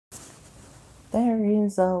There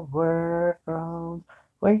is a world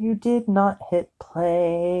where you did not hit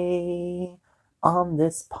play on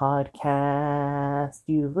this podcast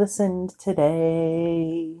you listened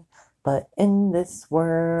today. But in this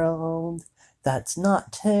world, that's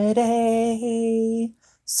not today.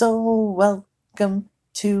 So welcome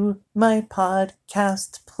to my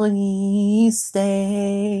podcast. Please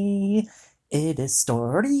stay. It is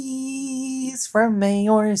Stories from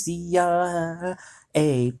Mayorzia,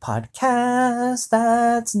 a podcast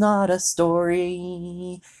that's not a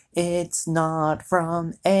story. It's not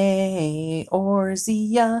from A or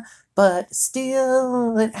Zia, but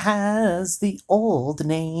still it has the old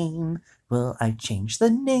name. Will I change the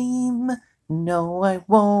name? No, I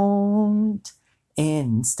won't.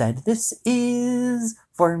 Instead, this is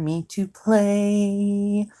for me to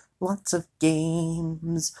play. Lots of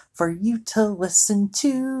games for you to listen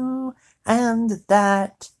to, and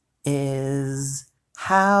that is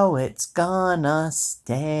how it's gonna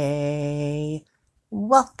stay.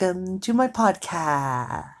 Welcome to my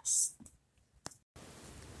podcast.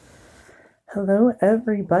 Hello,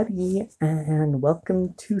 everybody, and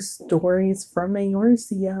welcome to Stories from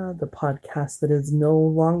Eorzea, the podcast that is no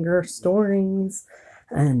longer stories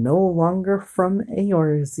and no longer from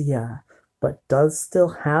Eorzea, but does still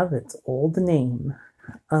have its old name.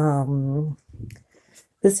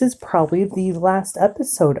 This is probably the last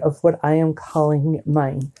episode of what I am calling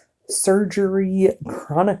my Surgery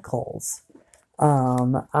Chronicles.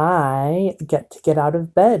 I get out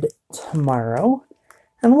of bed tomorrow,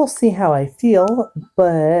 and we'll see how I feel,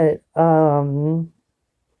 but I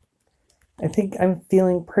think I'm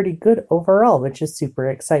feeling pretty good overall, which is super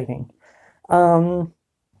exciting.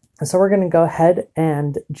 So we're going to go ahead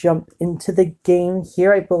and jump into the game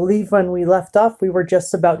here. I believe when we left off, we were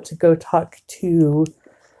just about to go talk to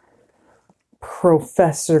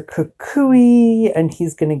Professor Kukui, and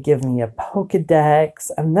he's going to give me a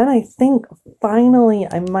Pokedex, and then I think finally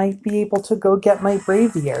I might be able to go get my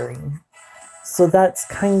Braviary. So that's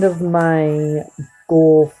kind of my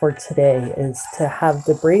goal for today, is to have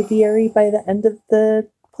the Braviary by the end of the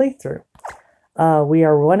playthrough. We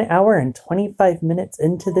are 1 hour and 25 minutes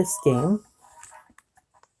into this game.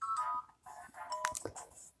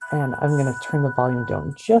 And I'm going to turn the volume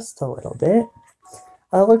down just a little bit.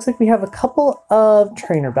 It looks like we have a couple of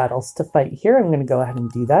trainer battles to fight here. I'm going to go ahead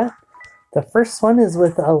and do that. The first one is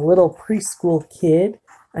with a little preschool kid,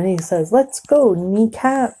 and he says, "Let's go,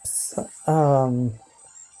 kneecaps,"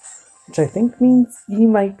 which I think means you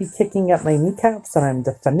might be kicking at my kneecaps and I'm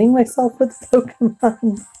defending myself with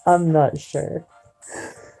Pokemon. I'm not sure.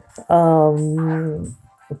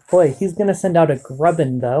 Boy, he's going to send out a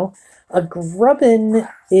Grubbin, though. A Grubbin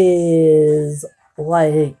is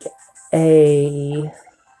like a...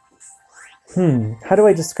 how do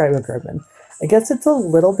I describe a Grubbin? I guess it's a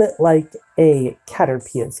little bit like a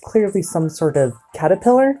Caterpie. It's clearly some sort of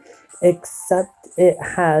caterpillar, except it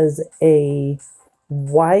has a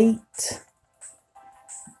white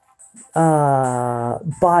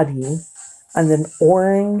body and an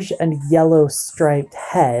orange and yellow striped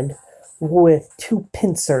head with 2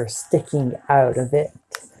 pincers sticking out of it.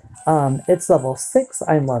 It's level 6.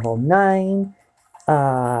 I'm level 9.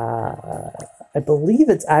 I believe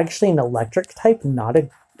it's actually an electric type, not a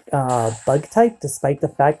bug type, despite the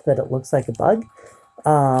fact that it looks like a bug.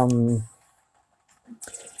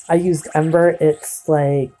 I used Ember. It's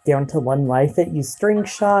like down to 1 life. It used String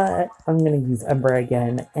Shot. I'm going to use Ember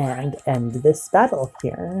again and end this battle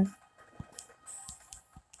here.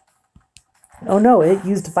 Oh no, it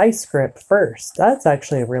used Vice Grip first. That's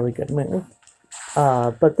actually a really good move.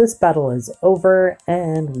 But this battle is over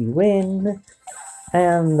and we win.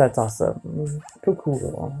 And that's awesome.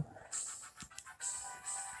 Cool.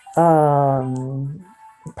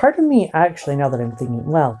 Part of me, actually, now that I'm thinking,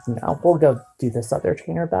 well, no, we'll go do this other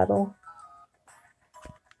trainer battle.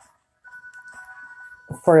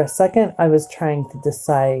 For a second, I was trying to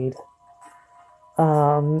decide,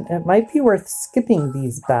 it might be worth skipping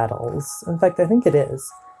these battles. In fact, I think it is.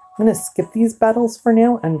 I'm going to skip these battles for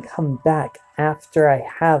now and come back after I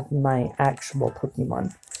have my actual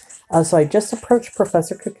Pokemon. So I just approached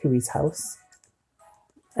Professor Kukui's house,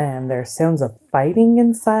 and there's sounds of fighting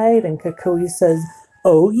inside, and Kukui says,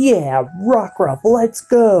 "Oh yeah, Rockruff, let's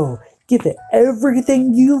go! Give it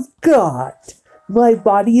everything you've got! My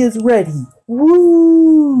body is ready!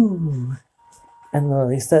 Woo!" And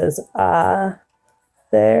Lily says,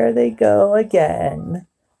 there they go again.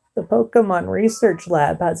 The Pokemon Research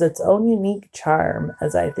Lab has its own unique charm,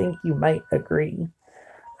 as I think you might agree.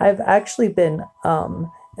 I've actually been,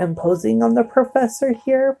 imposing on the professor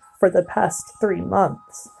here for the past 3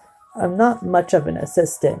 months. I'm not much of an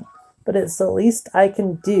assistant, but it's the least I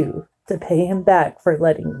can do to pay him back for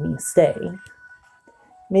letting me stay.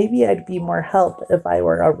 Maybe I'd be more help if I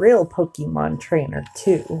were a real Pokemon trainer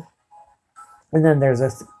too. And then there's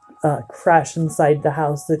a crash inside the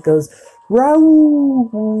house that goes, row,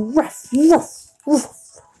 ruff, ruff,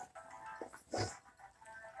 ruff.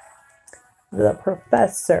 The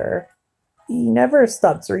professor, he never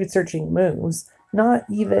stops researching moves, not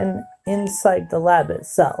even inside the lab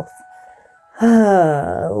itself.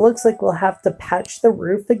 Looks like we'll have to patch the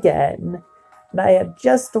roof again. And I had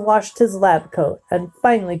just washed his lab coat and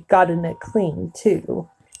finally gotten it clean too.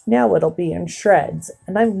 Now it'll be in shreds,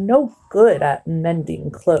 and I'm no good at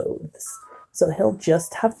mending clothes, so he'll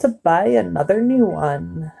just have to buy another new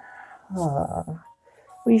one.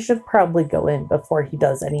 We should probably go in before he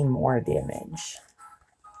does any more damage.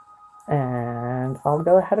 And I'll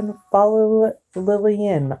go ahead and follow Lily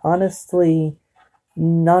in. Honestly,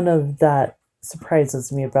 none of that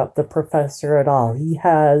surprises me about the professor at all. He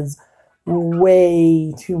has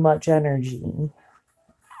way too much energy.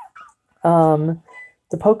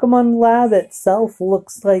 The Pokemon lab itself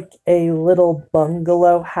looks like a little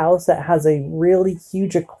bungalow house that has a really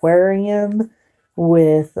huge aquarium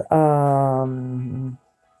with a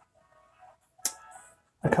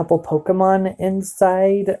couple Pokemon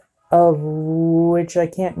inside, of which I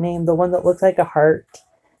can't name. The one that looks like a heart.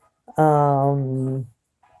 And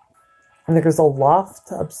there's a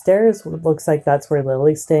loft upstairs. It looks like that's where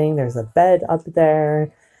Lily's staying. There's a bed up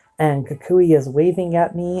there. And Kukui is waving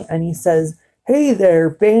at me. And he says, "Hey there,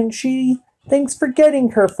 Banshee. Thanks for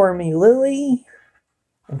getting her for me, Lily."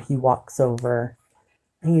 And he walks over.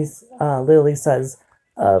 Lily says,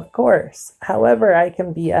 "Of course. However, I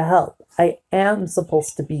can be a help. I am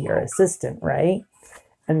supposed to be your assistant, right?"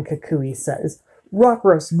 And Kukui says,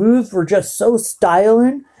 "Rockruff's moves were just so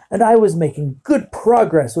styling, and I was making good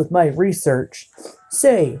progress with my research.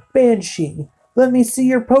 Say, Banshee, let me see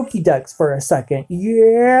your Pokédex for a second,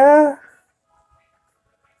 yeah?"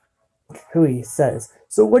 Kukui says,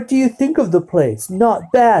 "So what do you think of the place?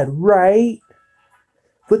 Not bad, right?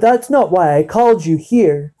 But that's not why I called you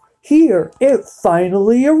here. Here, it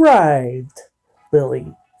finally arrived."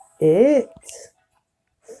 Lily, it?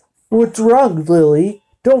 What's wrong, Lily?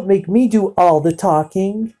 Don't make me do all the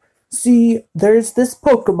talking. See, there's this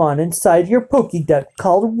Pokemon inside your Pokédex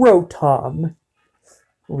called Rotom.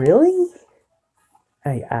 Really?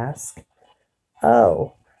 I ask.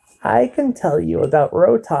 Oh, I can tell you about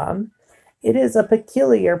Rotom. It is a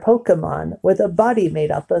peculiar Pokemon with a body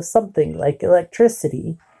made up of something like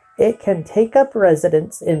electricity. It can take up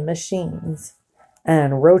residence in machines.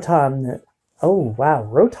 And Rotom... Oh, wow,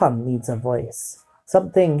 Rotom needs a voice.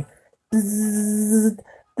 Something... Bzzz,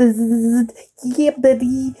 bzzz, yeah,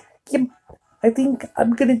 buddy. Yeah, I think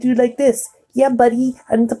I'm gonna do like this. Yeah, buddy,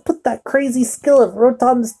 and to put that crazy skill of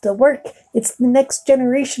Rotom's to work, it's the next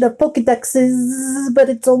generation of Pokedexes, but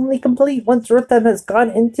it's only complete once Rotom has gone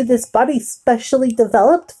into this body specially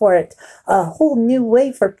developed for it. A whole new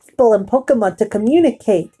way for people and Pokemon to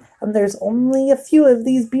communicate, and there's only a few of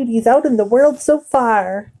these beauties out in the world so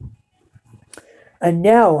far. And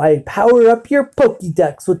now I power up your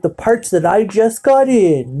Pokédex with the parts that I just got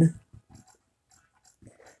in.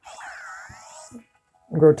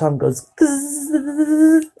 Rotom goes,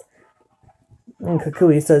 Kzzz. And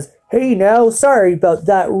Kukui says, "Hey now, sorry about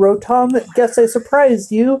that, Rotom. Guess I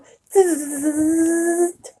surprised you."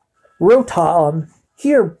 Kzzz. "Rotom,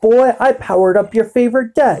 here, boy, I powered up your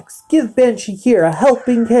favorite dex. Give Banshee here a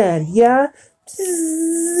helping hand, yeah?"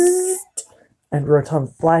 Kzzz. And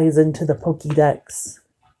Rotom flies into the Pokédex.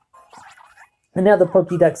 And now the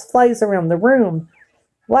Pokédex flies around the room.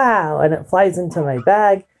 Wow, and it flies into my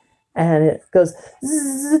bag. And it goes,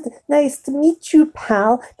 "Zzz, nice to meet you,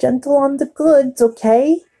 pal. Gentle on the goods,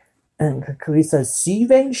 okay?" And Kukui says, "See,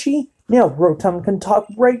 Banshee? Now Rotom can talk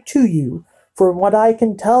right to you. From what I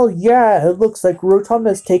can tell, yeah, it looks like Rotom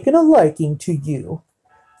has taken a liking to you,"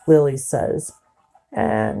 Lily says.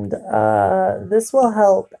 "And, this will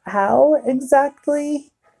help. How exactly?"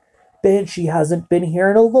 "Banshee hasn't been here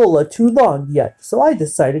in Alola too long yet, so I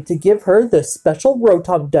decided to give her this special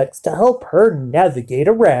Rotom Dex to help her navigate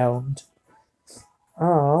around."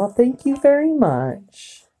 "Aw, thank you very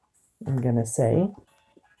much," I'm gonna say.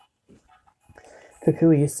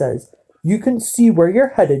 Kukui says, "You can see where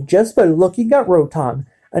you're headed just by looking at Rotom,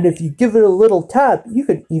 and if you give it a little tap, you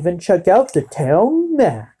can even check out the town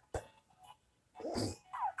map."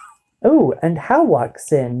 Oh, and How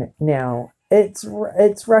walks in now. It's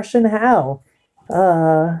Russian How.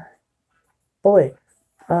 Boy.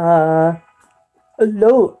 Alola.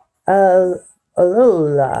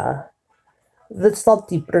 The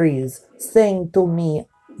salty breeze sang to me,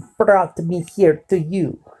 brought me here to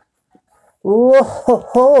you.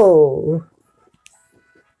 Whoa!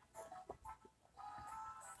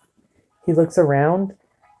 He looks around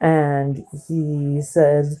and he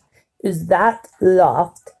says, "Is that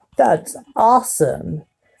Loft? That's awesome."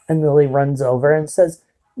 And Lily runs over and says,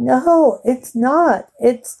 "No, it's not.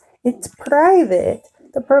 It's private.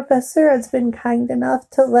 The professor has been kind enough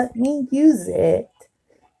to let me use it."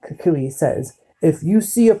 Kukui says, "If you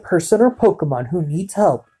see a person or Pokemon who needs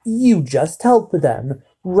help, you just help them.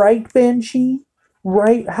 Right, Banshee?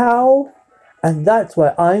 Right, How? And that's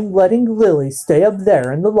why I'm letting Lily stay up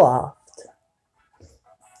there in the loft.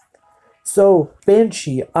 So,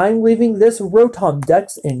 Banshee, I'm leaving this Rotom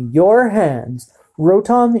Dex in your hands.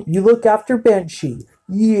 Rotom, you look after Banshee.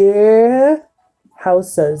 Yeah?" How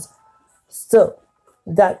says, "So,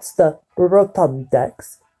 that's the Rotom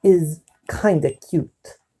Dex. Is kinda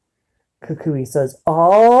cute." Kukui says,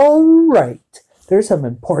 "All right. There's some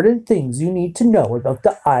important things you need to know about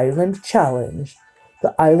the Island Challenge.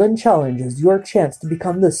 The Island Challenge is your chance to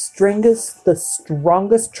become the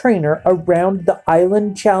strongest trainer around the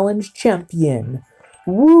Island Challenge champion.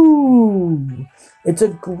 Woo! It's a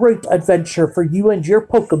great adventure for you and your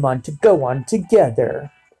Pokemon to go on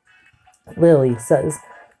together." Lily says,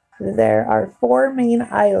 "There are 4 main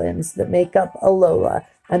islands that make up Alola,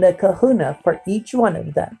 and a kahuna for each one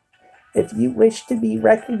of them. If you wish to be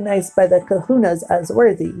recognized by the kahunas as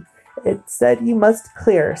worthy, it said you must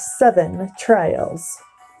clear 7 trials."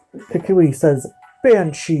 Kukui says,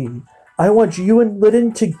 "Banshee, I want you and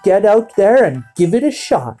Litten to get out there and give it a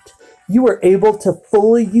shot. You were able to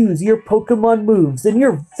fully use your Pokemon moves in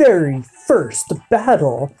your very first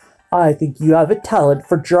battle. I think you have a talent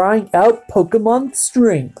for drawing out Pokemon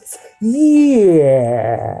strength.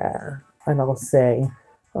 Yeah." And I'll say,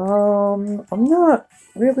 I'm not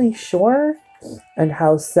really sure." And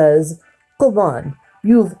House says, "Come on,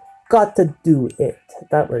 you've got to do it."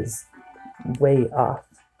 That was way off.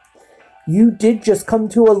 "You did just come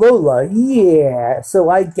to Alola, yeah, so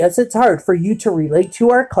I guess it's hard for you to relate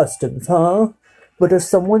to our customs, huh? But as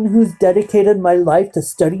someone who's dedicated my life to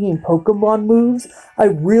studying Pokemon moves, I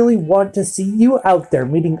really want to see you out there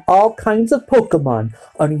meeting all kinds of Pokemon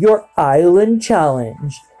on your Island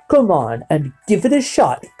Challenge. Come on and give it a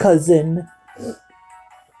shot, cousin."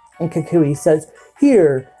 And Kukui says,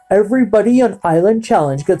 "Here, everybody on Island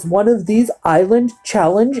Challenge gets one of these Island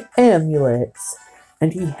Challenge amulets."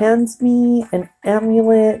 And he hands me an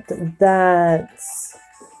amulet that's,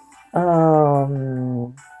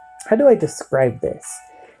 how do I describe this?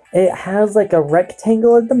 It has like a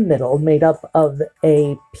rectangle in the middle made up of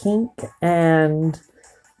a pink and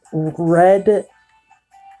red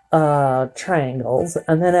triangles,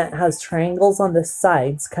 and then it has triangles on the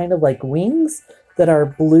sides, kind of like wings, that are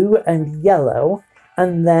blue and yellow,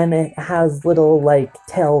 and then it has little like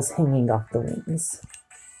tails hanging off the wings.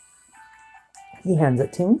 He hands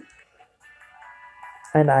it to me,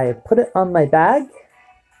 and I put it on my bag.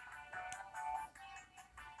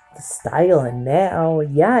 Styling now,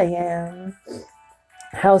 yeah I am.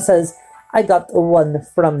 Hal says, "I got one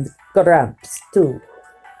from Gramps too."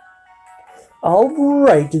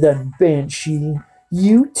 "Alright then, Banshee.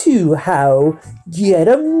 You too, How. Get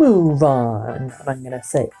a move on." And I'm gonna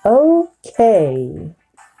say, "Okay."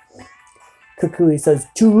 Kukui says,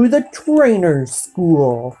 "To the trainer's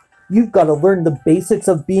school. You've got to learn the basics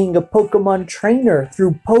of being a Pokemon trainer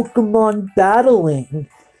through Pokemon battling.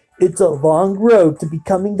 It's a long road to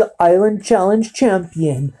becoming the Island Challenge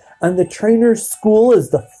champion, and the trainer's school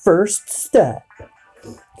is the first step."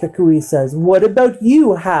 Kukui says, "What about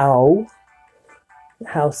you, How?"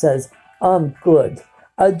 How says, "I'm good.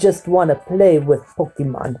 I just want to play with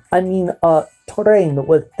Pokemon. Train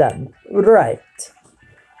with them. Right."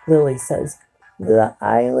 Lily says, "The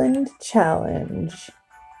Island Challenge.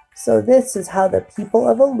 So this is how the people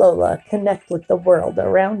of Alola connect with the world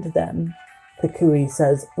around them." Kukui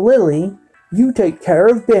says, "Lily, you take care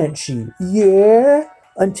of Banshee, yeah?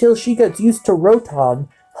 Until she gets used to Rotom,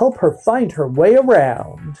 help her find her way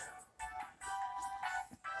around."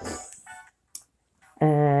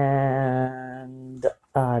 And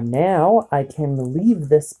now I can leave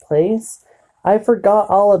this place. I forgot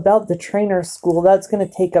all about the trainer school. That's going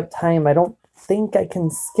to take up time. I don't think I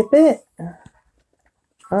can skip it.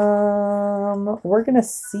 We're going to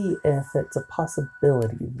see if it's a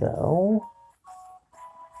possibility, though.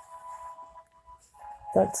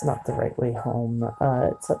 That's not the right way home.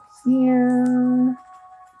 It's up here.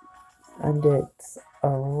 And it's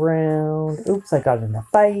around... Oops, I got in a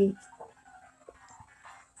fight.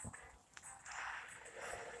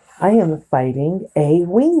 I am fighting a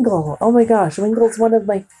Wingull. Oh my gosh, Wingull's one of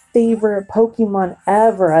my favorite Pokemon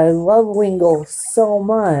ever. I love Wingull so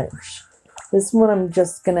much. This one I'm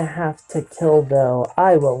just gonna have to kill though.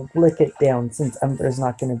 I will lick it down since Ember's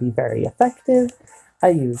not gonna be very effective. I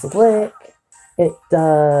use Lick. It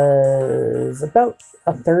does about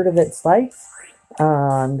a third of its life.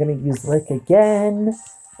 I'm gonna use Lick again.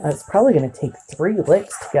 It's probably gonna take 3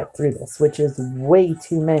 licks to get through this, which is way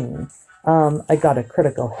too many. I got a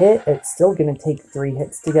critical hit. It's still gonna take 3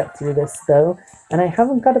 hits to get through this though. And I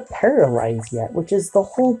haven't got a paralyze yet, which is the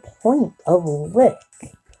whole point of Lick.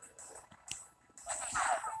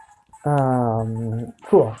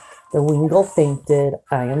 Cool. The Wingull fainted.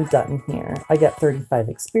 I am done here. I get 35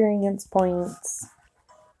 experience points.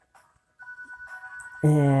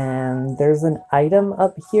 And there's an item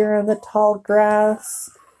up here in the tall grass.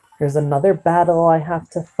 There's another battle I have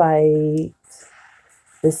to fight.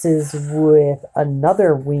 This is with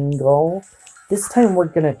another Wingull. This time we're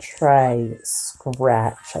gonna try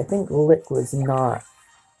Scratch. I think Lick was not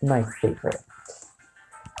my favorite.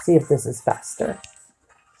 See if this is faster.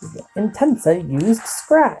 Intensa used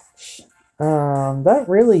Scratch. That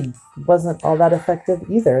really wasn't all that effective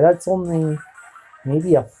either. That's only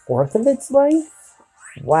maybe a fourth of its life.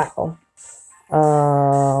 Wow.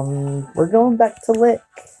 We're going back to Lick.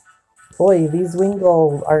 Boy, these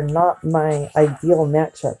Wingull are not my ideal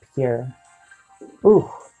matchup here. Ooh,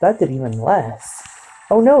 that did even less.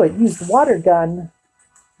 Oh no, it used Water Gun.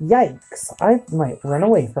 Yikes, I might run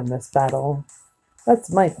away from this battle.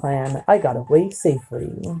 That's my plan. I got away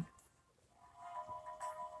safely.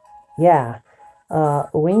 Yeah,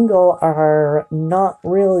 Wingull are not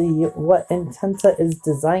really what Intensa is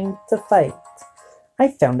designed to fight. I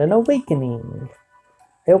found an awakening.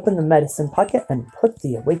 I opened the medicine pocket and put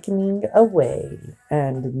the awakening away.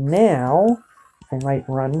 And now, I might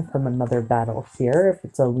run from another battle here if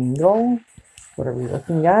it's a Wingull. What are we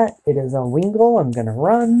looking at? It is a Wingull. I'm gonna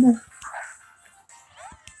run.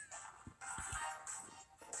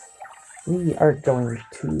 We are going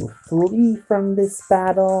to flee from this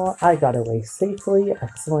battle. I got away safely.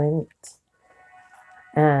 Excellent.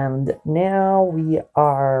 And now we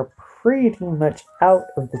are pretty much out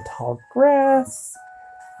of the tall grass.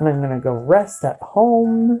 And I'm going to go rest at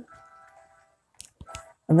home.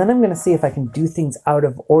 And then I'm going to see if I can do things out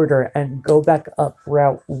of order and go back up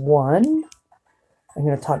Route 1. I'm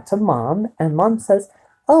going to talk to Mom. And Mom says,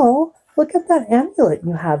 "Oh, look at that amulet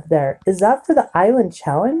you have there. Is that for the Island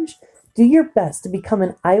Challenge? Do your best to become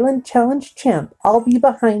an Island Challenge champ. I'll be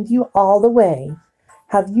behind you all the way.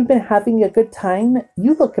 Have you been having a good time?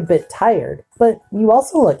 You look a bit tired, but you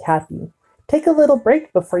also look happy. Take a little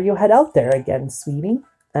break before you head out there again, sweetie."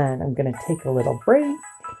 And I'm going to take a little break.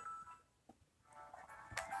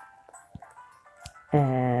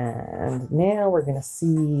 And now we're going to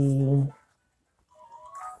see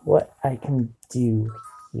what I can do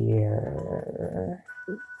here.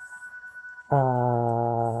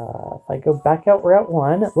 If I go back out Route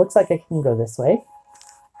 1, it looks like I can go this way.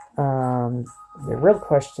 The real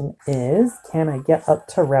question is, can I get up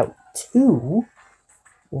to Route 2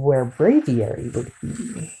 where Braviary would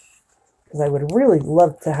be? Because I would really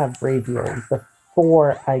love to have Braviary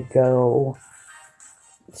before I go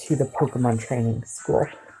to the Pokemon training school.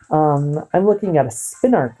 I'm looking at a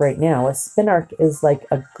Spinark right now. A Spinark is like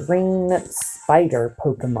a green spider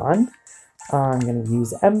Pokemon. I'm going to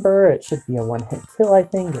use Ember. It should be a one-hit kill, I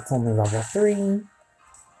think. It's only level 3.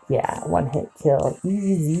 Yeah, one-hit kill.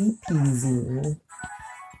 Easy peasy.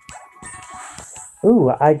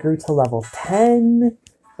 Ooh, I grew to level 10.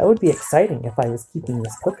 That would be exciting if I was keeping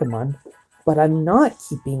this Pokemon. But I'm not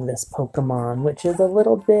keeping this Pokemon, which is a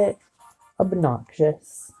little bit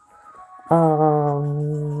obnoxious.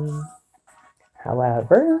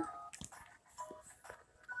 However,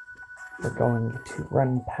 we're going to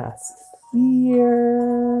run past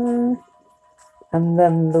here. And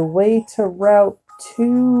then the way to Route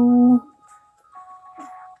 2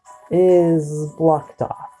 is blocked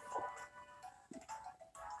off.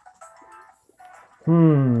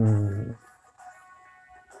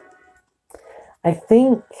 I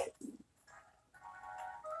think...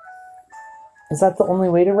 Is that the only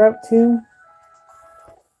way to Route 2?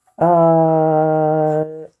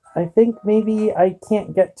 I think maybe I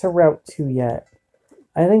can't get to Route 2 yet.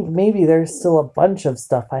 I think maybe there's still a bunch of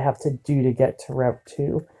stuff I have to do to get to Route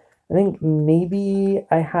 2. I think maybe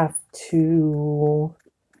I have to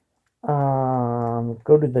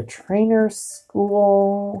go to the trainer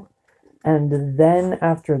school, and then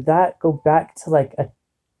after that go back to like a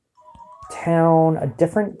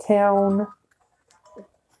different town.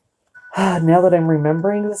 Now that I'm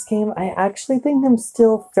remembering this game, I actually think I'm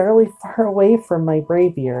still fairly far away from my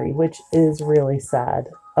Braviary, which is really sad.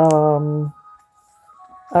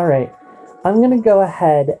 Alright, I'm gonna go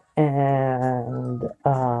ahead and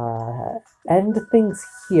end things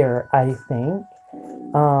here, I think.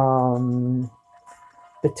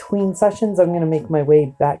 Between sessions, I'm going to make my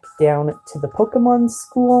way back down to the Pokemon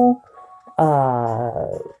school,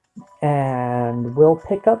 and we'll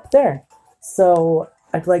pick up there. So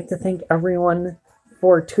I'd like to thank everyone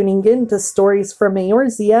for tuning in to Stories from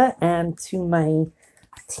Eorzea and to my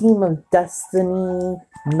Team of Destiny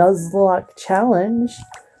Nuzlocke Challenge.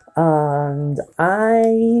 And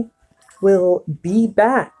I will be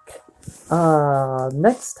back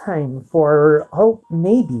next time for,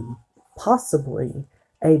 maybe, possibly,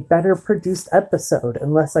 a better produced episode,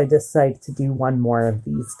 unless I decide to do one more of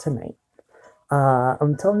these tonight.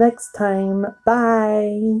 Until next time,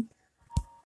 bye!